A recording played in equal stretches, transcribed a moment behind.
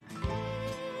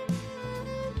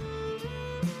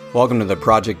Welcome to the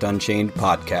Project Unchained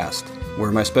podcast, where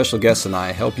my special guests and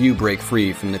I help you break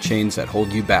free from the chains that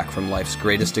hold you back from life's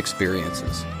greatest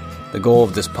experiences. The goal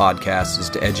of this podcast is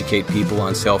to educate people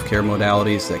on self-care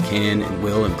modalities that can and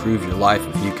will improve your life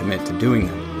if you commit to doing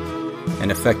them.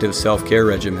 An effective self-care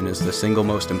regimen is the single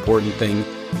most important thing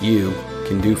you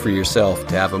can do for yourself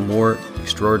to have a more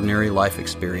extraordinary life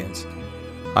experience.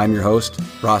 I'm your host,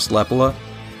 Ross Lepala,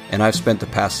 and I've spent the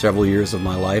past several years of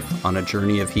my life on a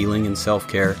journey of healing and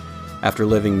self-care after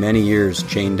living many years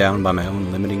chained down by my own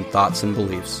limiting thoughts and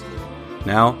beliefs.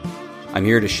 Now, I'm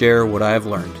here to share what I have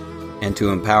learned and to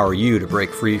empower you to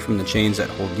break free from the chains that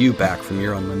hold you back from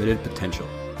your unlimited potential.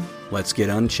 Let's get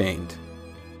unchained.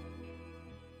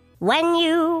 When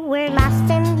you were lost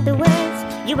in the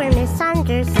woods, you were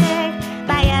misunderstood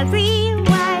by everyone.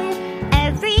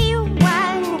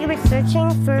 You were searching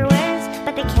for words,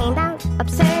 but they came out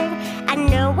absurd. And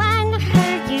no one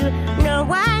heard you, no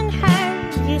one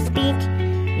heard you speak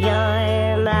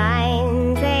your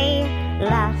mind. They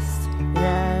lost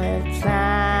the time.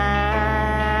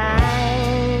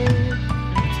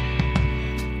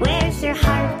 Where's your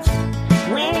heart?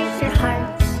 Where's your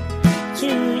heart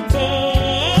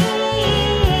today?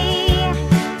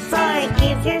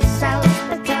 Forgive yourself,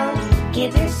 but don't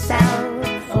give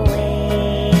yourself away.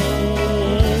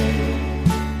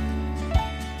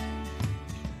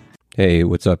 Hey,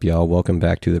 what's up, y'all? Welcome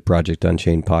back to the Project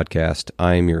Unchained podcast.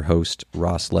 I'm your host,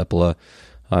 Ross Lepala.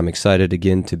 I'm excited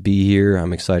again to be here.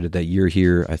 I'm excited that you're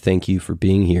here. I thank you for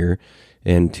being here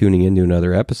and tuning into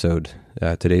another episode.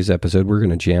 Today's episode, we're going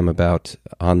to jam about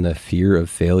on the fear of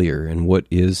failure and what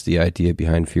is the idea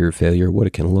behind fear of failure, what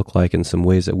it can look like, and some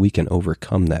ways that we can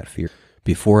overcome that fear.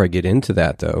 Before I get into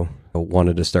that, though, I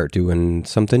wanted to start doing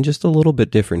something just a little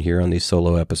bit different here on these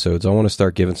solo episodes. I want to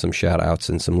start giving some shout outs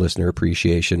and some listener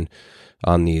appreciation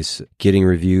on these. Getting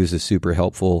reviews is super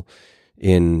helpful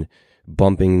in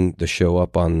bumping the show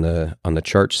up on the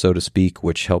charts, so to speak,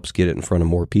 which helps get it in front of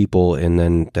more people. And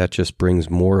then that just brings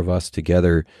more of us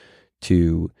together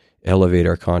to elevate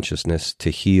our consciousness,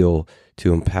 to heal,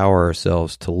 to empower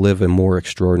ourselves, to live a more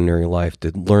extraordinary life,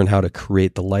 to learn how to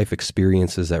create the life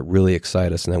experiences that really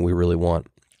excite us and that we really want.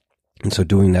 And so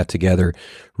doing that together,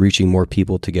 reaching more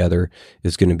people together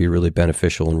is going to be really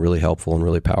beneficial and really helpful and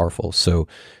really powerful. So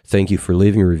thank you for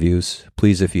leaving reviews.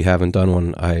 Please, if you haven't done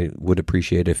one, I would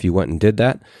appreciate it if you went and did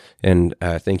that. And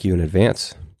thank you in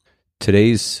advance.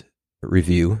 Today's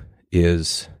review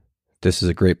is, this is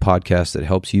a great podcast that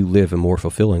helps you live a more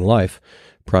fulfilling life.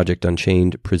 Project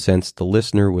Unchained presents the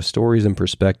listener with stories and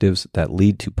perspectives that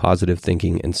lead to positive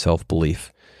thinking and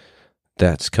self-belief.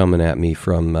 That's coming at me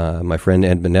from my friend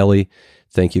Ed Manelli.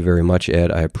 Thank you very much,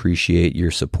 Ed. I appreciate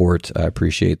your support. I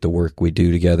appreciate the work we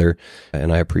do together,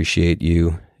 and I appreciate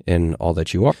you and all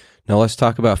that you are. Now let's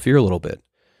talk about fear a little bit.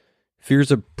 Fear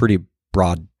is a pretty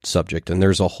broad subject, and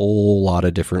there's a whole lot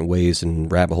of different ways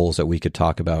and rabbit holes that we could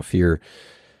talk about fear.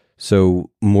 So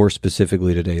more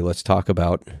specifically today, let's talk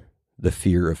about the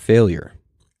fear of failure.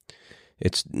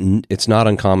 It's not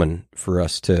uncommon for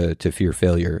us to fear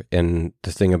failure, and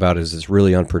the thing about it is it's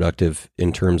really unproductive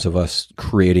in terms of us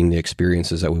creating the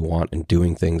experiences that we want and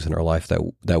doing things in our life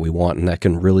that we want, and that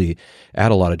can really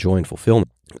add a lot of joy and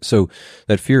fulfillment. So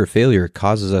that fear of failure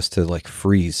causes us to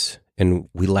freeze, and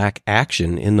we lack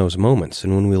action in those moments.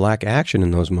 And when we lack action in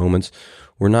those moments,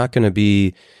 we're not going to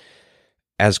be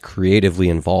as creatively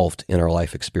involved in our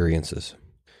life experiences.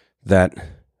 That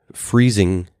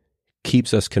freezing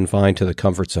keeps us confined to the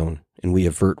comfort zone, and we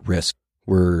avert risk.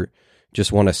 We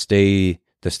just want to stay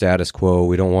the status quo.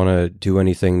 We don't want to do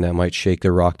anything that might shake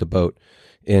or rock the boat.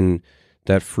 And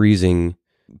that freezing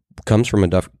comes from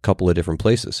a couple of different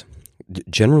places.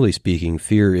 Generally speaking,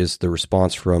 fear is the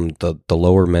response from the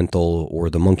lower mental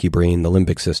or the monkey brain, the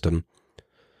limbic system,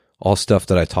 all stuff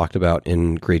that I talked about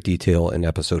in great detail in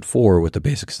episode 4 with the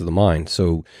basics of the mind.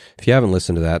 So if you haven't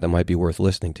listened to that, that might be worth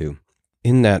listening to.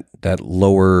 In that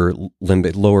lower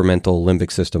mental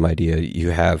limbic system idea,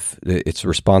 it's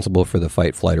responsible for the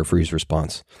fight, flight, or freeze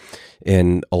response.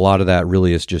 And a lot of that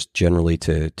really is just generally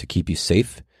to keep you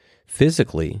safe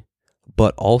physically,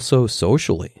 but also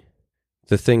socially.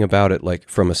 The thing about it,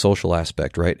 from a social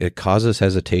aspect, right? It causes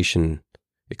hesitation.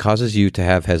 It causes you to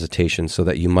have hesitation so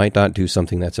that you might not do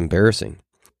something that's embarrassing,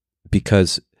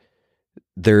 because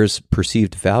there's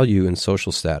perceived value in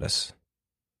social status.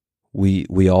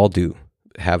 We all do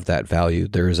have that value.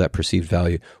 There is that perceived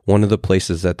value. One of the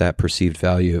places that perceived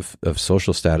value of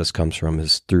social status comes from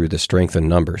is through the strength in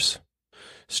numbers.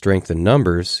 Strength in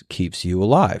numbers keeps you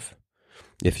alive.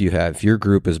 If your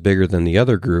group is bigger than the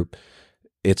other group,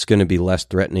 it's going to be less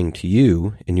threatening to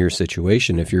you in your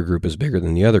situation if your group is bigger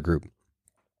than the other group.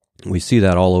 We see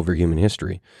that all over human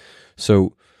history.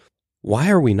 So why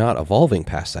are we not evolving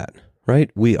past that,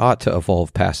 right? We ought to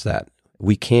evolve past that.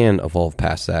 We can evolve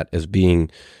past that as being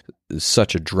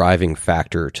such a driving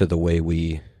factor to the way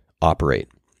we operate.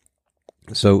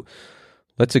 So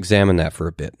let's examine that for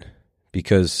a bit,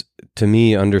 because to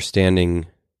me, understanding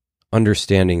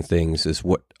things is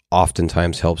what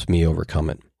oftentimes helps me overcome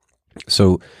it.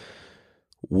 So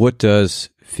what does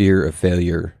fear of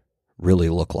failure really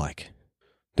look like?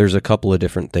 There's a couple of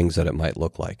different things that it might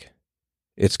look like.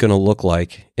 It's going to look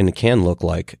like, and it can look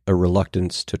like, a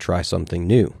reluctance to try something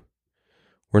new.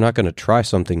 We're not going to try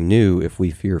something new if we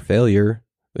fear failure.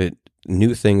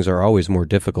 New things are always more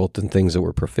difficult than things that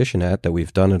we're proficient at, that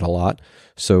we've done it a lot.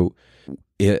 So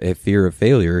a fear of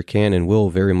failure can and will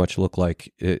very much look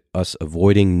like us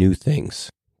avoiding new things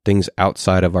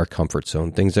outside of our comfort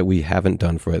zone, things that we haven't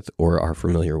done with or are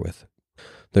familiar with.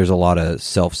 There's a lot of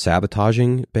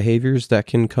self-sabotaging behaviors that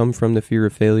can come from the fear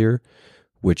of failure,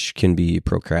 which can be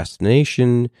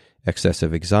procrastination,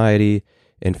 excessive anxiety,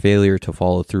 and failure to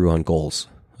follow through on goals.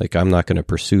 Like, I'm not going to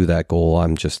pursue that goal.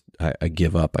 I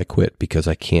give up. I quit because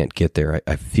I can't get there.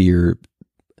 I fear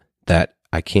that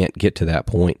I can't get to that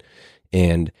point.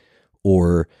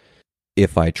 Or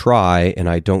if I try and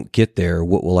I don't get there,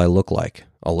 what will I look like?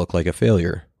 I'll look like a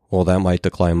failure. Well, that might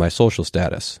decline my social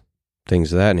status,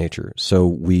 things of that nature. So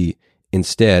we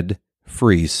instead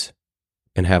freeze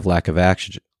and have lack of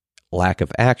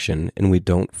action, and we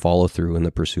don't follow through in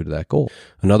the pursuit of that goal.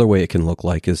 Another way it can look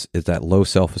like is that low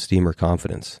self-esteem or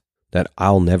confidence, that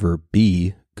I'll never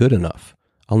be good enough.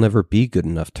 I'll never be good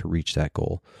enough to reach that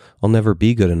goal. I'll never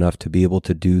be good enough to be able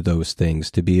to do those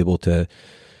things, to be able to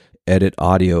edit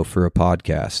audio for a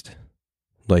podcast.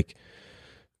 Like,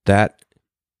 that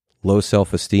low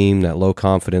self-esteem, that low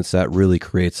confidence, that really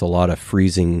creates a lot of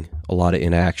freezing, a lot of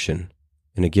inaction.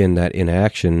 And again, that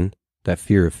inaction, that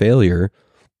fear of failure,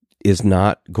 is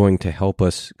not going to help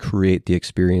us create the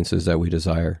experiences that we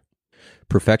desire.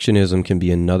 Perfectionism can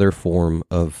be another form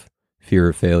of fear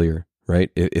of failure,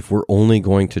 right? If we're only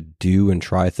going to do and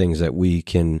try things that we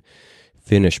can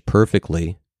finish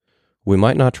perfectly, we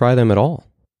might not try them at all,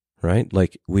 right?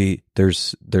 Like,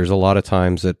 there's a lot of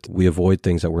times that we avoid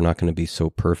things that we're not going to be so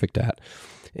perfect at.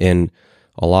 And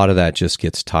a lot of that just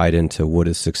gets tied into what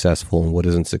is successful and what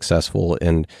isn't successful,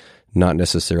 and not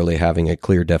necessarily having a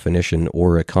clear definition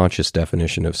or a conscious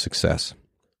definition of success.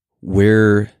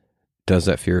 Where does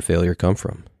that fear of failure come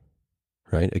from?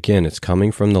 Right? Again, it's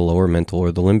coming from the lower mental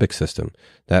or the limbic system,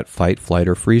 that fight, flight,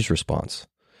 or freeze response.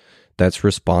 That's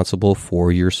responsible for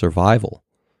your survival,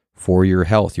 for your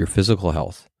health, your physical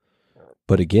health.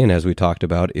 But again, as we talked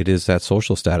about, it is that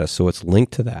social status, so it's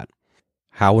linked to that.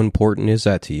 How important is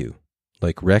that to you?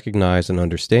 Like, recognize and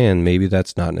understand maybe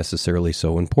that's not necessarily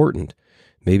so important.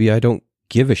 Maybe I don't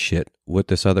give a shit what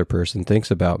this other person thinks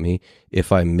about me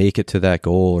if I make it to that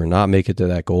goal or not make it to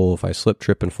that goal, if I slip,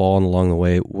 trip, and fall along the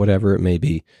way, whatever it may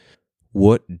be.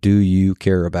 What do you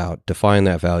care about? Define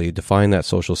that value, define that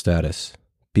social status.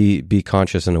 Be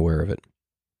conscious and aware of it.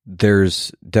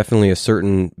 There's definitely a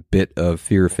certain bit of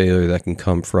fear of failure that can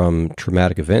come from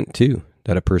traumatic event too,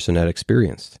 that a person had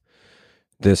experienced.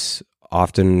 This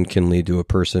often can lead to a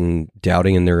person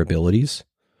doubting in their abilities.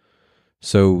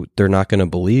 So they're not going to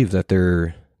believe that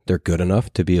they're good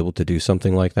enough to be able to do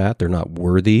something like that. They're not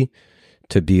worthy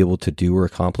to be able to do or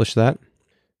accomplish that.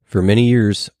 For many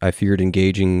years, I feared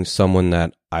engaging someone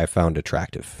that I found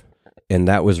attractive, and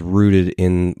that was rooted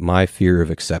in my fear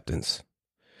of acceptance.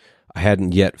 I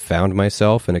hadn't yet found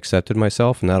myself and accepted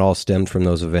myself, and that all stemmed from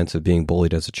those events of being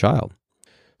bullied as a child.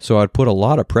 So I'd put a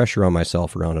lot of pressure on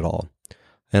myself around it all,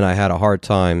 and I had a hard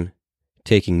time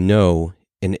taking no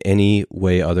in any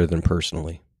way other than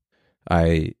personally.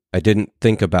 I didn't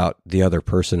think about the other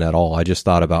person at all. I just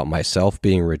thought about myself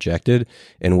being rejected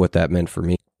and what that meant for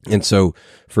me. And so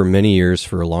for many years,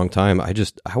 for a long time, I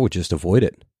would just avoid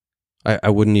it. I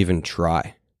wouldn't even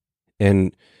try.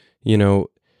 And,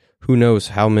 who knows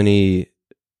how many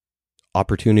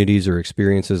opportunities or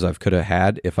experiences I could have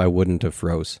had if I wouldn't have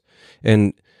froze.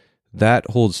 And that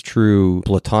holds true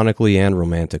platonically and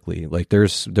romantically. Like, there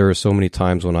are so many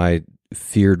times when I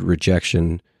feared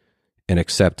rejection and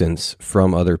acceptance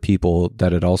from other people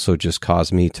that it also just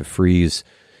caused me to freeze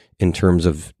in terms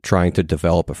of trying to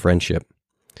develop a friendship.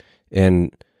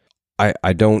 And I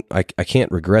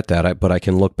can't regret that, but I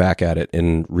can look back at it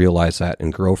and realize that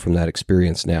and grow from that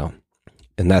experience now.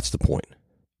 And that's the point.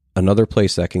 Another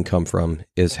place that can come from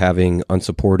is having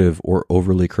unsupportive or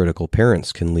overly critical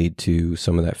parents can lead to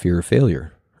some of that fear of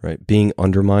failure, right? Being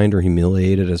undermined or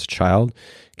humiliated as a child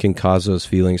can cause those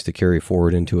feelings to carry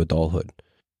forward into adulthood.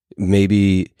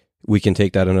 Maybe we can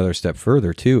take that another step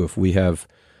further too. If we have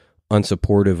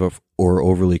unsupportive of or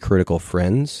overly critical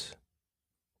friends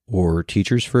or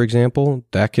teachers, for example,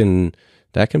 that can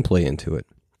play into it.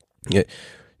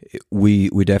 We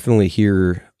definitely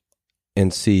hear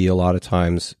and see a lot of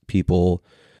times people,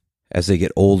 as they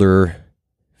get older,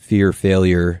 fear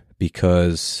failure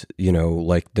because,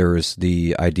 like there's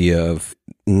the idea of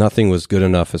nothing was good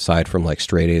enough aside from like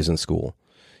straight A's in school.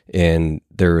 And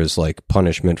there is like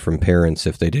punishment from parents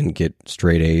if they didn't get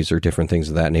straight A's or different things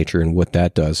of that nature. And what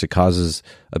that does, it causes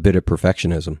a bit of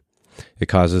perfectionism. It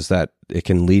causes that it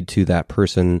can lead to that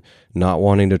person not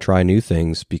wanting to try new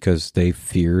things because they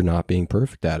fear not being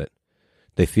perfect at it.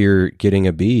 They fear getting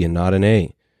a B and not an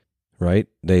A, right?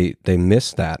 They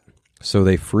miss that. So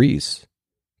they freeze.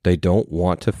 They don't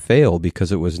want to fail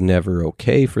because it was never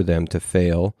okay for them to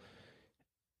fail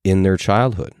in their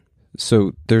childhood.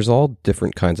 So there's all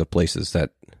different kinds of places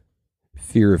that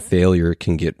fear of failure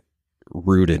can get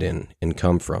rooted in and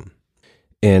come from.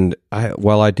 And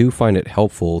while I do find it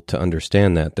helpful to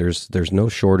understand that, there's no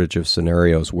shortage of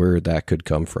scenarios where that could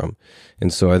come from.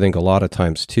 And so I think a lot of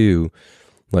times too,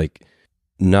 like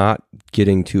not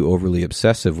getting too overly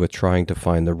obsessive with trying to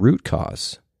find the root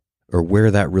cause or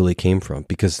where that really came from,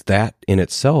 because that in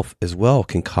itself as well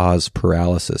can cause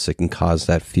paralysis. It can cause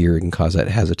that fear, it can cause that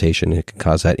hesitation, it can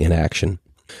cause that inaction.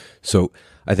 So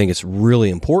I think it's really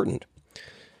important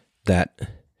that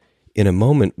in a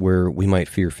moment where we might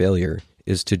fear failure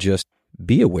is to just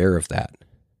be aware of that.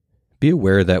 Be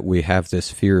aware that we have this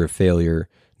fear of failure,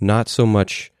 not so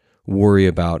much worry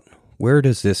about where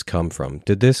does this come from?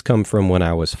 Did this come from when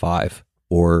I was 5?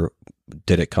 Or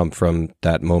did it come from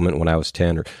that moment when I was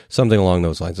 10 or something along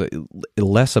those lines?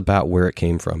 Less about where it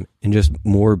came from and just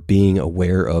more being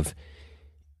aware of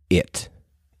it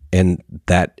and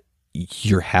that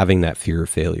you're having that fear of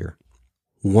failure.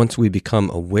 Once we become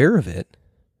aware of it,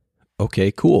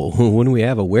 okay, cool. When we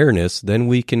have awareness, then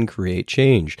we can create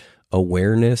change.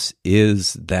 Awareness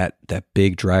is that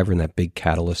big driver and that big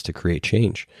catalyst to create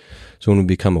change. So when we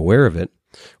become aware of it,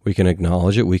 we can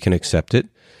acknowledge it, we can accept it,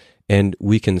 and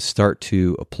we can start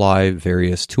to apply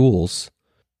various tools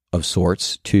of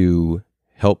sorts to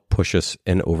help push us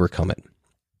and overcome it.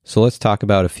 So let's talk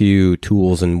about a few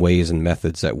tools and ways and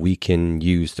methods that we can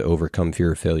use to overcome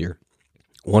fear of failure.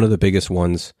 One of the biggest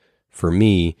ones for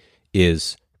me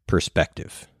is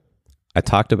perspective. I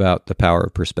talked about the power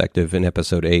of perspective in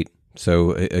episode 8.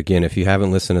 So again, if you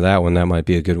haven't listened to that one, that might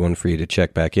be a good one for you to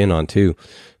check back in on too.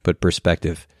 But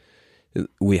perspective,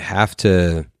 we have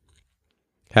to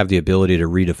have the ability to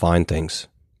redefine things,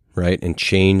 right? And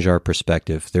change our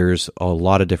perspective. There's a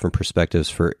lot of different perspectives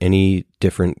for any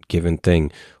different given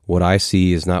thing. What I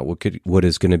see is not what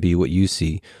is going to be what you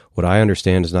see. What I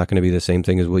understand is not going to be the same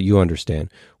thing as what you understand.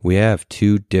 We have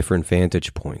two different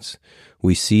vantage points.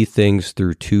 We see things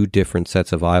through two different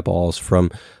sets of eyeballs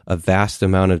from a vast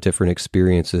amount of different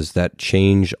experiences that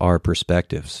change our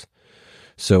perspectives.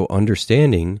 So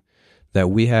understanding that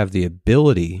we have the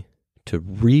ability to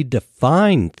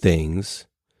redefine things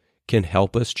can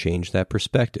help us change that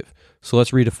perspective. So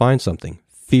let's redefine something.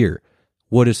 Fear.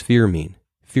 What does fear mean?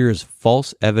 Fear is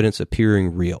false evidence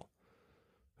appearing real.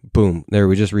 Boom. There,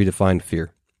 we just redefined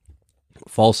fear.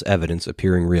 False evidence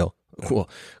appearing real.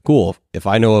 Cool. If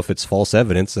I know if it's false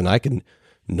evidence, then I can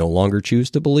no longer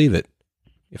choose to believe it.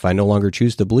 If I no longer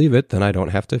choose to believe it, then I don't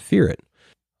have to fear it.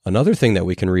 Another thing that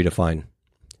we can redefine,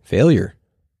 failure.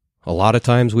 A lot of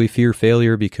times we fear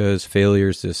failure because failure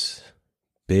is this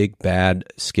big, bad,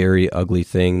 scary, ugly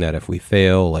thing that if we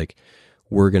fail, like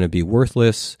we're going to be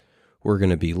worthless, we're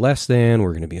going to be less than,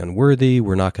 we're going to be unworthy,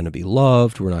 we're not going to be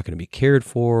loved, we're not going to be cared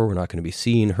for, we're not going to be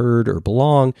seen, heard, or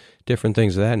belong, different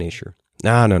things of that nature.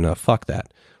 No, fuck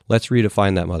that. Let's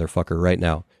redefine that motherfucker right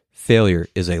now. Failure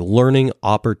is a learning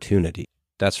opportunity.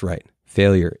 That's right.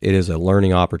 Failure, it is a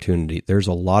learning opportunity. There's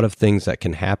a lot of things that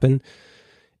can happen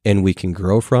and we can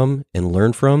grow from and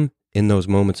learn from in those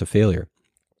moments of failure.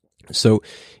 So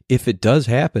if it does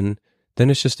happen, then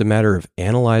it's just a matter of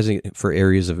analyzing it for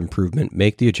areas of improvement,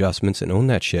 make the adjustments and own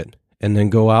that shit, and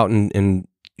then go out and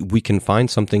we can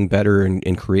find something better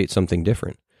and create something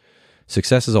different.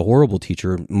 Success is a horrible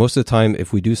teacher. Most of the time,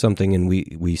 if we do something and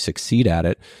we succeed at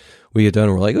it, we get done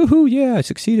and we're like, oh, yeah, I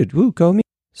succeeded. Woo, go me.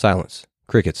 Silence.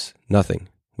 Crickets. Nothing.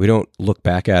 We don't look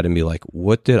back at it and be like,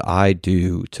 what did I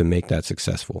do to make that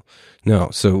successful? No.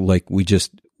 So like we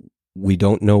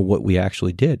don't know what we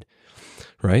actually did,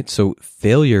 right? So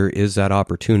failure is that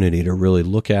opportunity to really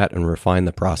look at and refine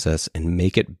the process and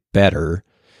make it better.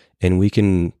 And we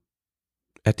can,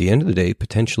 at the end of the day,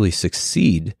 potentially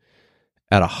succeed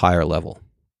at a higher level.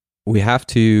 We have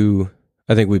to,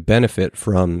 I think we benefit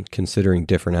from considering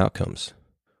different outcomes.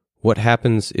 What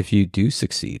happens if you do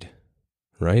succeed,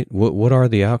 right? What are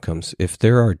the outcomes? If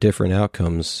there are different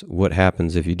outcomes, what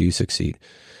happens if you do succeed?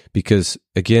 Because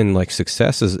again, like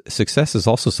success is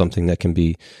also something that can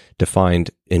be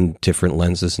defined in different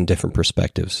lenses and different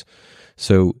perspectives.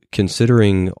 So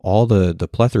considering all the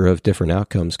plethora of different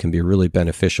outcomes can be really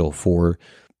beneficial for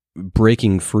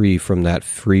breaking free from that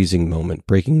freezing moment,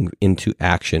 breaking into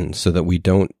action so that we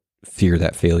don't fear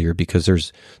that failure, because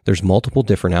there's multiple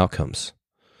different outcomes.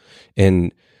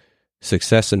 And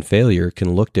success and failure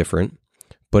can look different,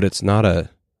 but it's not a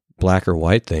black or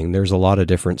white thing. There's a lot of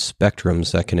different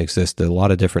spectrums that can exist, a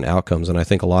lot of different outcomes. And I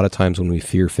think a lot of times when we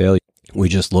fear failure, we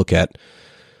just look at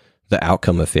the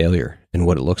outcome of failure and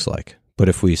what it looks like. But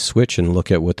if we switch and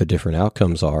look at what the different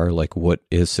outcomes are, like what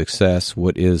is success,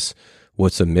 what's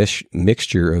a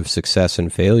mixture of success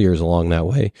and failures along that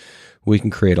way, we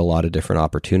can create a lot of different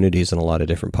opportunities and a lot of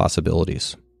different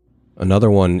possibilities.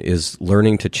 Another one is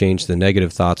learning to change the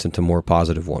negative thoughts into more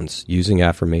positive ones, using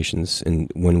affirmations. And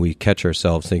when we catch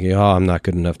ourselves thinking, oh, I'm not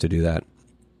good enough to do that.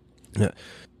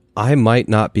 I might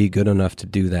not be good enough to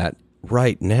do that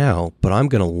right now, but I'm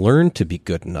going to learn to be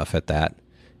good enough at that.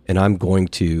 And I'm going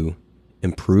to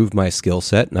improve my skill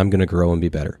set and I'm going to grow and be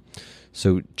better.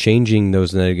 So changing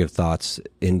those negative thoughts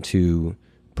into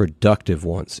productive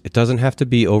ones. It doesn't have to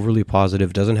be overly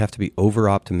positive, doesn't have to be over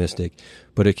optimistic,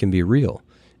 but it can be real.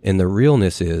 And the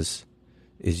realness is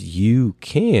you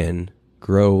can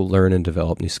grow, learn, and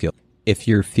develop new skills. If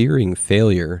you're fearing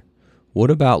failure, what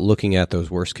about looking at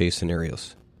those worst case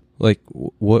scenarios? Like,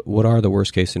 what are the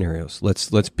worst case scenarios?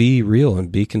 Let's be real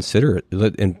and be considerate,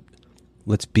 and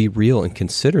let's be real and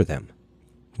consider them.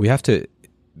 We have to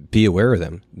be aware of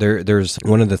them. There's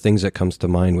one of the things that comes to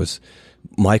mind was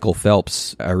Michael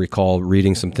Phelps. I recall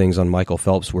reading some things on Michael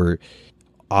Phelps where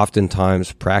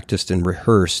oftentimes practiced and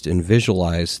rehearsed and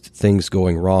visualized things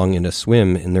going wrong in a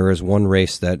swim. And there was one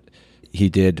race that he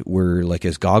did where like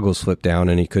his goggles slipped down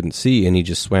and he couldn't see, and he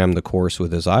just swam the course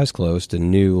with his eyes closed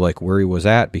and knew like where he was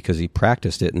at because he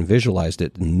practiced it and visualized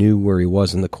it and knew where he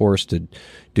was in the course to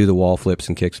do the wall flips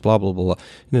and kicks, blah, blah, blah, blah.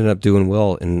 He ended up doing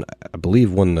well and I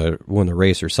believe won the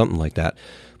race or something like that.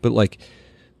 But like,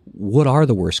 what are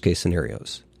the worst case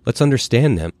scenarios? Let's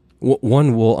understand them.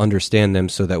 One, we'll understand them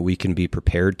so that we can be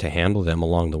prepared to handle them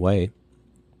along the way.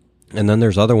 And then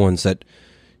there's other ones that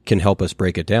can help us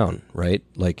break it down, right?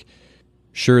 Like,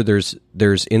 sure,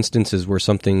 there's instances where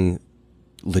something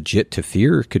legit to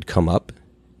fear could come up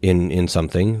in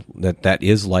something that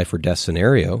is life or death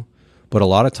scenario, but a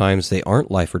lot of times they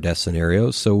aren't life or death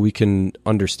scenarios, so we can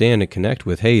understand and connect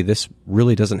with, hey, this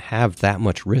really doesn't have that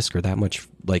much risk or that much,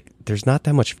 like, there's not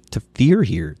that much to fear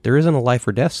here. There isn't a life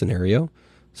or death scenario,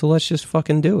 so let's just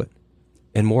fucking do it.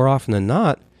 And more often than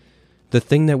not, the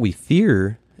thing that we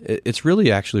fear, it's really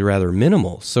actually rather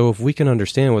minimal. So if we can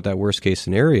understand what that worst case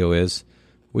scenario is,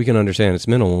 we can understand it's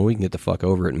minimal and we can get the fuck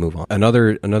over it and move on.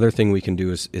 Another thing we can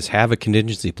do is have a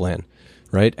contingency plan,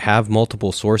 right? Have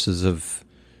multiple sources of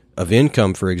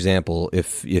income, for example.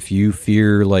 If you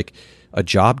fear like a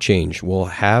job change, we'll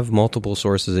have multiple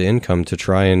sources of income to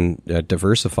try and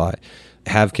diversify.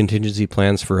 Have contingency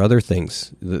plans for other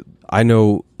things. I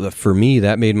know that for me,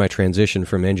 that made my transition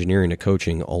from engineering to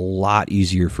coaching a lot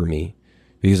easier for me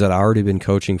because I'd already been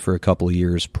coaching for a couple of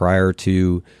years prior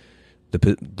to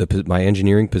my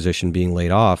engineering position being laid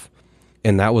off.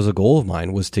 And that was a goal of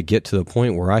mine, was to get to the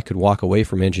point where I could walk away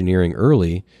from engineering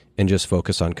early and just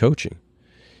focus on coaching.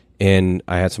 And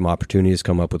I had some opportunities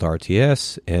come up with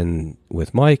RTS and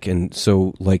with Mike. And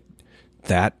so like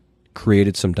that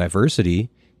created some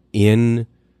diversity in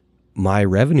my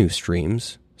revenue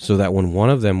streams so that when one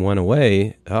of them went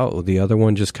away, the other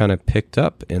one just kind of picked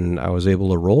up and I was able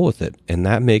to roll with it. And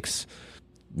that makes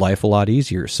life a lot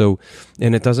easier. So,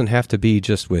 and it doesn't have to be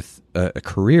just with a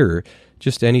career,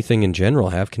 just anything in general.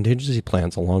 Have contingency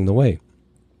plans along the way.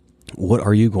 What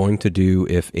are you going to do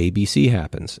if ABC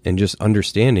happens? And just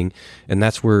understanding, and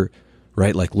that's where,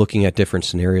 right, like looking at different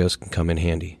scenarios can come in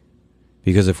handy.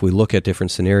 Because if we look at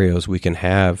different scenarios, we can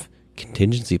have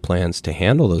contingency plans to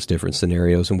handle those different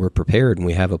scenarios, and we're prepared and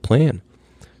we have a plan.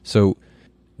 So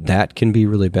that can be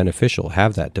really beneficial.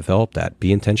 Have that, develop that,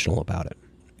 be intentional about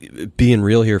it. Being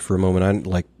real here for a moment, I'm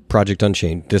like Project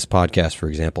Unchained, this podcast, for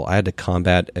example, I had to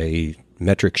combat a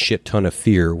metric shit ton of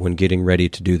fear when getting ready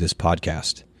to do this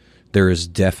podcast. There is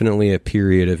definitely a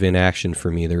period of inaction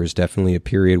for me. There is definitely a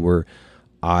period where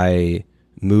I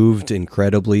moved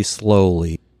incredibly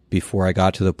slowly before I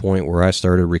got to the point where I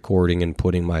started recording and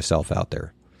putting myself out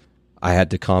there. I had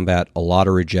to combat a lot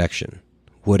of rejection.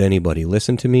 Would anybody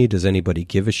listen to me? Does anybody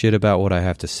give a shit about what I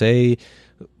have to say?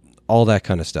 All that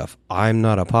kind of stuff. I'm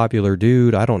not a popular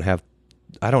dude. I don't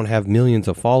have millions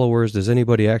of followers. Does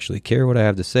anybody actually care what I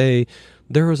have to say?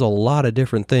 there was a lot of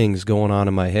different things going on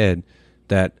in my head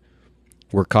that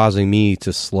were causing me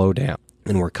to slow down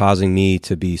and were causing me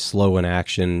to be slow in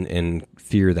action and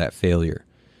fear that failure.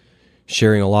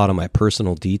 Sharing a lot of my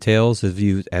personal details,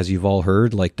 as you've all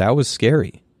heard, like that was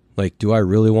scary. Like, do I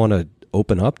really want to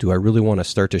open up? Do I really want to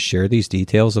start to share these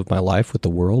details of my life with the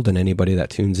world and anybody that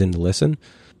tunes in to listen?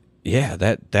 Yeah,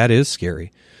 that is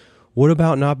scary. What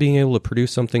about not being able to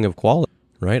produce something of quality,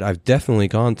 right? I've definitely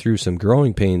gone through some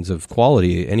growing pains of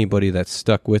quality. Anybody that's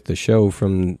stuck with the show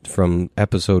from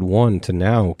episode 1 to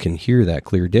now can hear that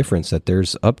clear difference, that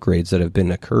there's upgrades that have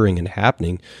been occurring and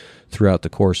happening throughout the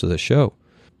course of the show.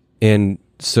 And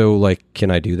so, like,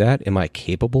 can I do that? Am I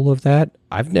capable of that?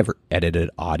 I've never edited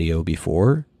audio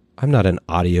before. I'm not an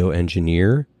audio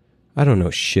engineer. I don't know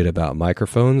shit about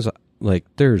microphones. Like,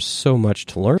 there's so much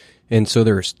to learn. And so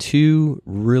there's 2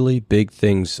 really big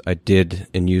things I did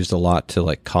and used a lot to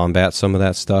like combat some of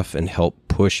that stuff and help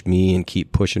push me and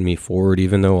keep pushing me forward,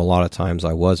 even though a lot of times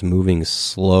I was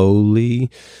slowly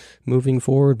moving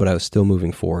forward, but I was still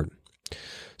moving forward.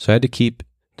 So I had to keep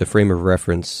the frame of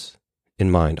reference in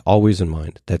mind, always in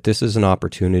mind, that this is an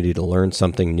opportunity to learn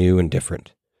something new and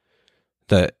different.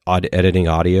 The editing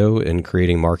audio and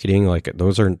creating marketing, like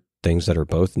those are things that are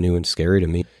both new and scary to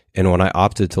me. And when I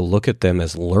opted to look at them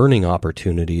as learning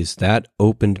opportunities, that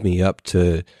opened me up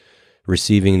to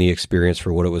receiving the experience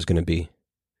for what it was going to be.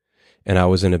 And I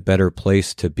was in a better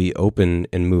place to be open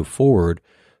and move forward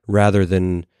rather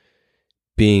than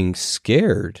being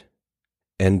scared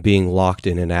and being locked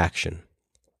in action.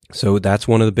 So that's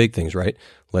one of the big things, right?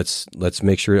 Let's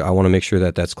make sure, I want to make sure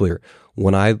that that's clear.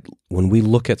 When we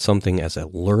look at something as a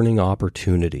learning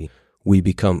opportunity, we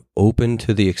become open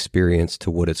to the experience, to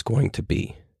what it's going to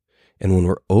be. And when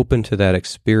we're open to that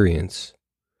experience,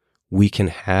 we can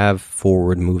have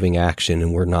forward moving action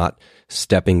and we're not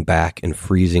stepping back and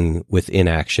freezing with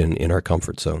inaction in our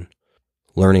comfort zone.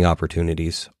 Learning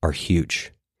opportunities are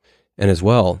huge. And as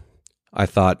well, I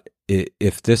thought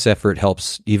if this effort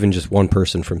helps even just one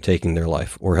person from taking their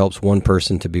life, or helps one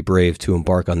person to be brave to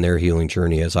embark on their healing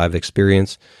journey as I've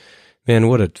experienced, man,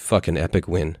 what a fucking epic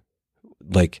win.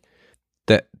 Like,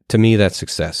 that, to me, that's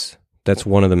success. That's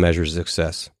one of the measures of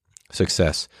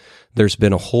success. There's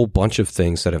been a whole bunch of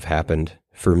things that have happened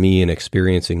for me in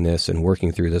experiencing this and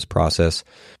working through this process.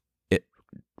 It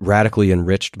radically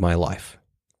enriched my life.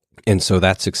 And so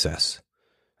that's success.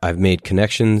 I've made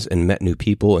connections and met new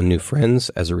people and new friends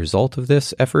as a result of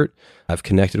this effort. I've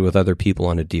connected with other people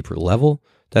on a deeper level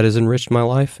that has enriched my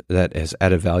life, that has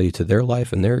added value to their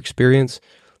life and their experience.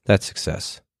 That's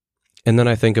success. And then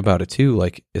I think about it too,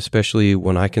 like, especially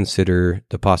when I consider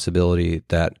the possibility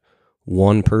that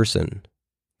one person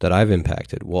that I've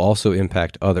impacted will also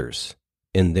impact others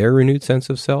in their renewed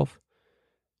sense of self.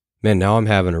 Man, now I'm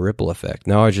having a ripple effect.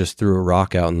 Now I just threw a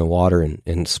rock out in the water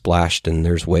and splashed, and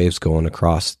there's waves going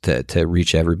across to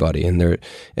reach everybody. And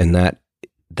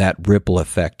that ripple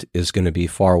effect is going to be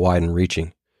far wide and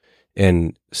reaching.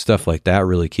 And stuff like that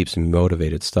really keeps me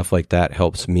motivated. Stuff like that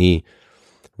helps me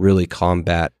really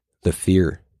combat the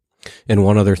fear. And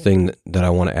one other thing that I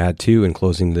want to add too in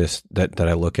closing this that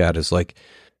I look at is like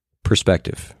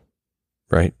perspective,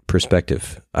 right?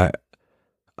 Perspective.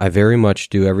 I very much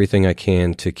do everything I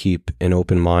can to keep an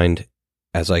open mind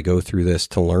as I go through this,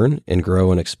 to learn and grow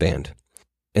and expand.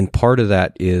 And part of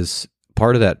that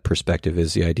perspective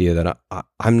is the idea that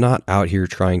I'm not out here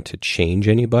trying to change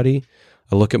anybody.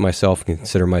 I look at myself and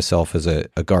consider myself as a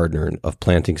gardener of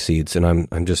planting seeds, and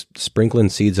I'm just sprinkling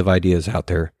seeds of ideas out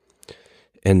there.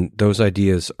 And those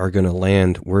ideas are going to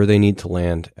land where they need to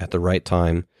land at the right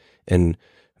time and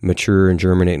mature and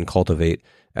germinate and cultivate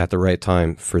at the right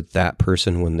time for that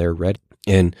person when they're ready.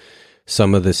 And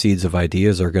some of the seeds of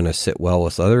ideas are going to sit well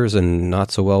with others and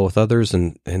not so well with others.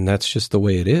 And that's just the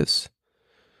way it is.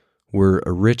 We're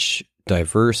a rich,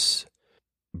 diverse,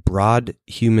 broad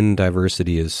human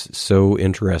diversity is so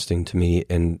interesting to me.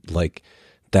 And like,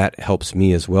 that helps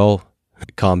me as well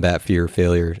combat fear of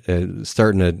failure,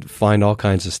 starting to find all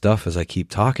kinds of stuff as I keep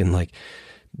talking, like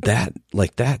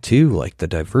that too, like the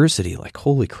diversity, like,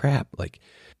 holy crap, like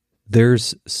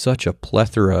there's such a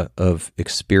plethora of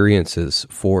experiences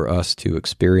for us to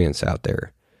experience out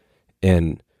there.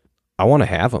 And I want to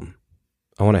have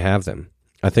them.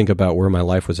 I think about where my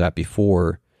life was at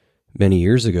before, many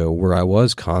years ago, where I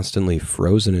was constantly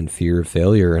frozen in fear of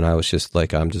failure. And I was just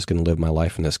like, I'm just going to live my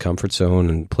life in this comfort zone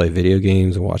and play video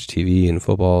games and watch TV and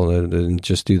football and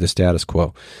just do the status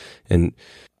quo. And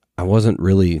I wasn't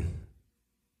really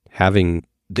having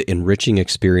the enriching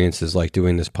experiences like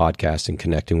doing this podcast and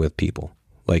connecting with people.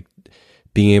 Like,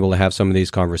 being able to have some of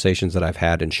these conversations that I've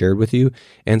had and shared with you,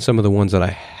 and some of the ones that I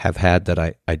have had that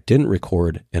I didn't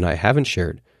record and I haven't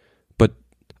shared. But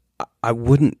I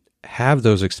wouldn't have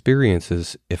those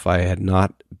experiences if I had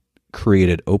not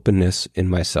created openness in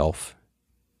myself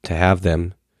to have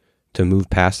them, to move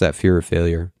past that fear of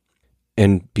failure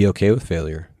and be okay with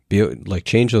failure.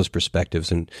 Change those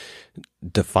perspectives and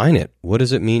define it. What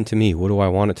does it mean to me? What do I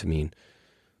want it to mean?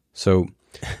 So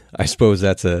I suppose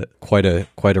that's quite a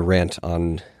rant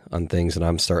on things, and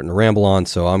I'm starting to ramble on,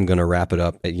 so I'm going to wrap it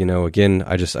up. Again,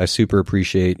 I super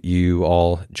appreciate you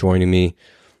all joining me.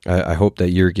 I hope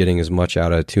that you're getting as much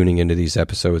out of tuning into these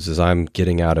episodes as I'm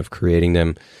getting out of creating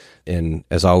them. And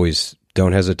as always,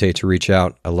 don't hesitate to reach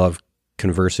out. I love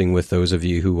conversing with those of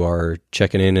you who are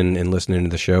checking in and listening to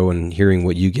the show and hearing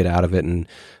what you get out of it, and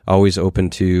always open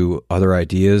to other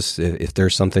ideas. If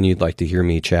there's something you'd like to hear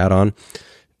me chat on,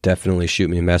 definitely shoot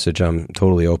me a message. I'm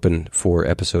totally open for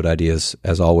episode ideas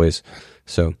as always.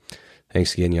 So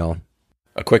thanks again, y'all.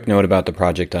 A quick note about the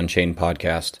Project Unchained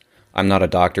podcast. I'm not a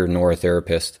doctor nor a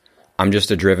therapist. I'm just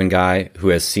a driven guy who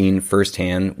has seen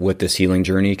firsthand what this healing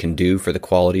journey can do for the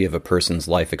quality of a person's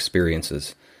life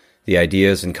experiences. The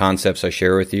ideas and concepts I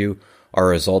share with you are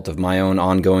a result of my own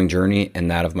ongoing journey and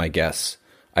that of my guests.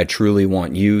 I truly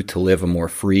want you to live a more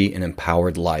free and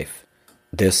empowered life.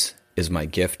 This is my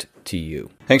gift to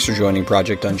you. Thanks for joining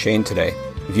Project Unchained today.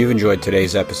 If you've enjoyed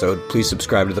today's episode, please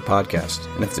subscribe to the podcast.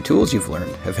 And if the tools you've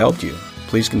learned have helped you,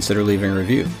 please consider leaving a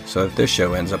review so that this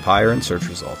show ends up higher in search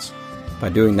results. By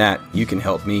doing that, you can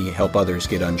help me help others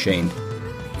get unchained.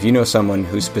 If you know someone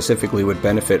who specifically would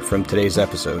benefit from today's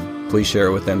episode, please share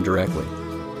it with them directly.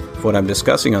 If what I'm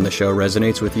discussing on the show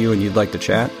resonates with you and you'd like to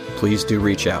chat, please do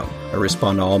reach out. I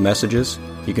respond to all messages.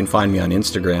 You can find me on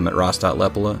Instagram at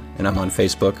ross.lepola, and I'm on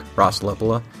Facebook, Ross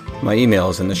Lepola. My email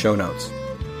is in the show notes.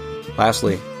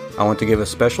 Lastly, I want to give a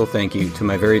special thank you to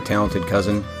my very talented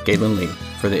cousin, Galen Lee,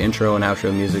 for the intro and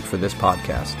outro music for this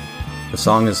podcast. The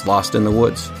song is Lost in the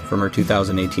Woods from her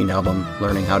 2018 album,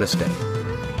 Learning How to Stay.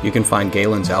 You can find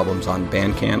Galen's albums on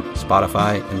Bandcamp,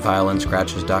 Spotify, and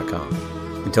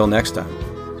violinscratches.com. Until next time,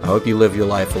 I hope you live your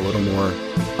life a little more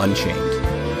unchained.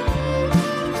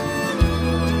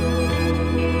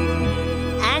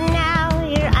 And now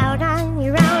you're out on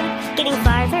your own, getting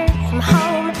farther from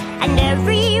home. And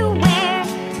everywhere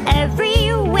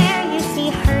you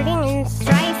see hurting and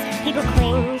strife, people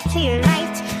cling to your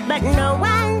light, but no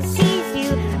one sees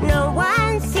you, no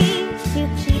one sees you.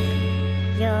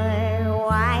 Keep your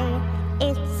why,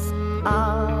 it's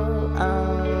all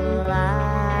a lie.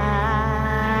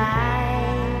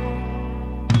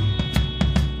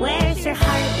 Where's your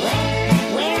heart?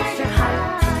 Where's your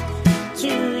heart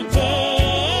today?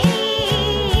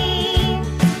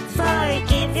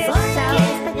 Forgive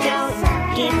yourself, but don't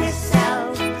give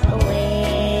yourself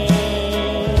away.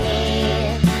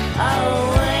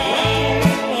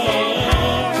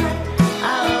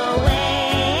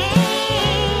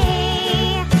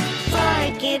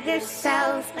 Forgive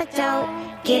yourself, but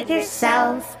don't give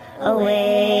yourself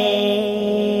away.